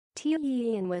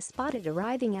Taeyeon was spotted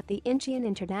arriving at the Incheon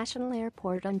International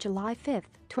Airport on July 5,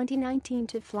 2019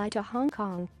 to fly to Hong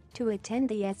Kong to attend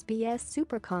the SBS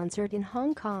Super Concert in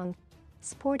Hong Kong.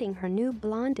 Sporting her new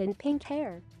blonde and pink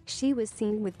hair, she was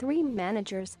seen with 3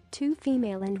 managers, 2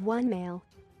 female and 1 male.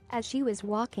 As she was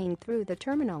walking through the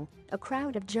terminal, a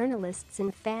crowd of journalists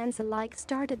and fans alike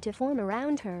started to form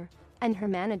around her, and her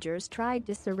managers tried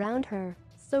to surround her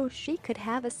so she could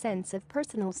have a sense of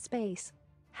personal space.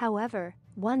 However,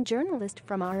 one journalist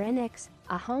from RNX,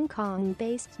 a Hong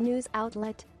Kong-based news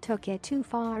outlet, took it too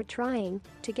far trying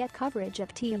to get coverage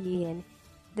of Taeyeon.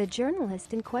 The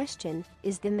journalist in question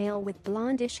is the male with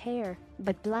blondish hair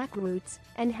but black roots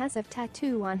and has a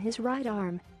tattoo on his right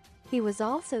arm. He was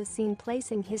also seen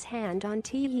placing his hand on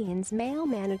Taeyeon's male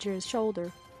manager's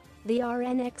shoulder. The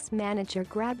RNX manager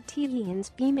grabbed Taeyeon's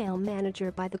female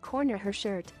manager by the corner of her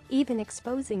shirt, even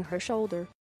exposing her shoulder.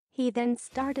 He then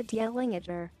started yelling at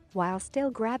her while still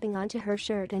grabbing onto her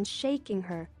shirt and shaking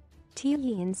her.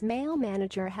 Taeyeon's male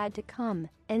manager had to come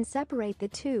and separate the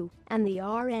two, and the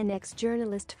RNX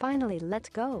journalist finally let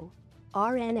go.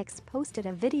 RNX posted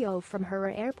a video from her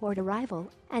airport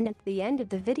arrival, and at the end of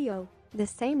the video, the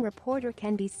same reporter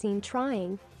can be seen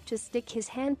trying to stick his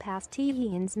hand past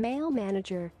Taeyeon's male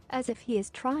manager as if he is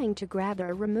trying to grab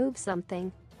or remove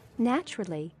something.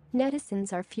 Naturally,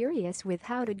 netizens are furious with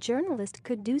how a journalist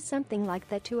could do something like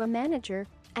that to a manager,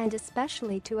 and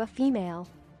especially to a female.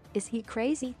 Is he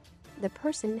crazy? The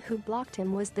person who blocked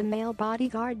him was the male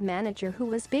bodyguard manager who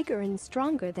was bigger and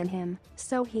stronger than him,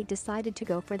 so he decided to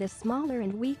go for the smaller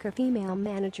and weaker female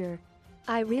manager.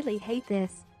 I really hate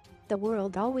this. The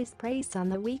world always preys on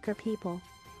the weaker people.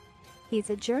 He's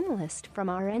a journalist from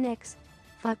RNX.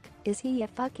 Fuck, is he a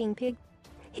fucking pig?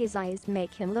 His eyes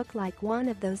make him look like one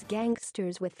of those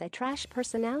gangsters with a trash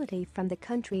personality from the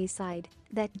countryside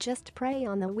that just prey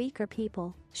on the weaker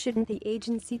people. Shouldn't the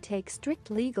agency take strict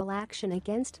legal action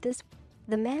against this?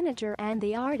 The manager and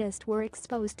the artist were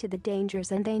exposed to the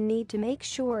dangers and they need to make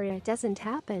sure it doesn't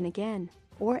happen again,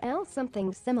 or else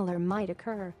something similar might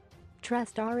occur.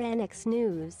 Trust RNX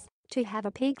News to have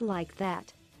a pig like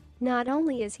that. Not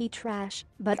only is he trash,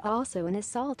 but also an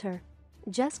assaulter.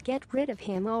 Just get rid of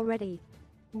him already.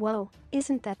 Whoa,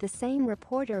 isn't that the same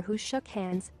reporter who shook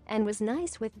hands and was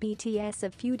nice with BTS a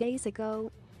few days ago?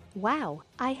 Wow,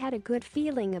 I had a good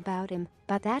feeling about him,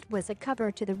 but that was a cover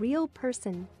to the real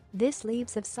person. This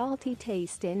leaves a salty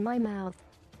taste in my mouth.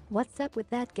 What's up with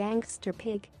that gangster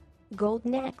pig? Gold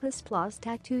necklace plus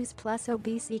tattoos plus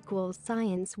obese equals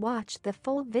science. Watch the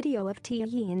full video of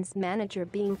Taeyeon's manager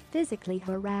being physically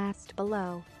harassed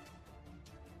below.